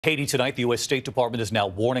Haiti tonight, the U.S. State Department is now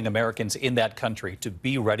warning Americans in that country to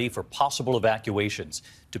be ready for possible evacuations,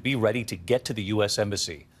 to be ready to get to the U.S.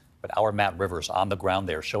 Embassy. But our Matt Rivers on the ground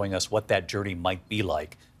there showing us what that journey might be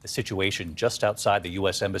like, the situation just outside the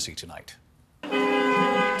U.S. Embassy tonight.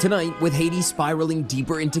 Tonight, with Haiti spiraling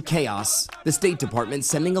deeper into chaos, the State Department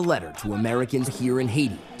sending a letter to Americans here in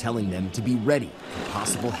Haiti, telling them to be ready for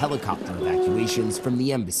possible helicopter evacuations from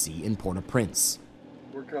the embassy in Port-au-Prince.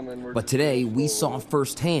 But today, we saw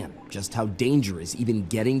firsthand just how dangerous even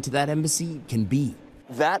getting to that embassy can be.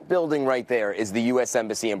 That building right there is the U.S.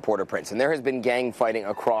 Embassy in Port-au-Prince, and there has been gang fighting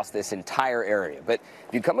across this entire area. But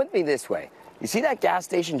if you come with me this way, you see that gas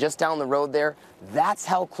station just down the road there? That's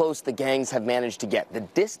how close the gangs have managed to get. The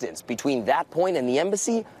distance between that point and the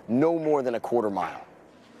embassy, no more than a quarter mile.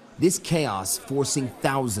 This chaos forcing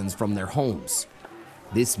thousands from their homes.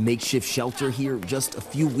 This makeshift shelter here just a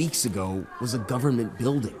few weeks ago was a government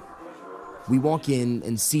building. We walk in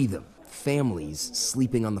and see them, families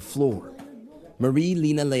sleeping on the floor.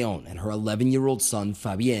 Marie-Lina Leon and her 11-year-old son,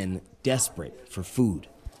 Fabien, desperate for food.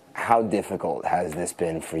 How difficult has this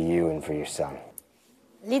been for you and for your son?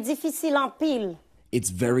 It's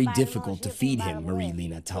very difficult to feed him,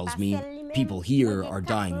 Marie-Lina tells me. People here are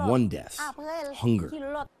dying one death,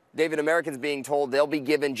 hunger. David, Americans being told they'll be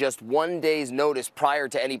given just 1 day's notice prior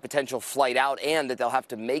to any potential flight out and that they'll have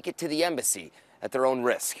to make it to the embassy at their own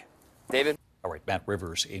risk. David? All right, Matt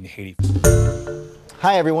Rivers in Haiti.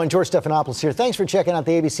 Hi, everyone. George Stephanopoulos here. Thanks for checking out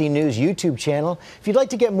the ABC News YouTube channel. If you'd like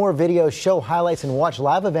to get more videos, show highlights, and watch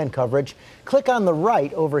live event coverage, click on the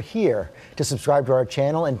right over here to subscribe to our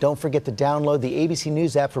channel. And don't forget to download the ABC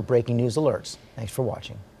News app for breaking news alerts. Thanks for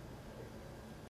watching.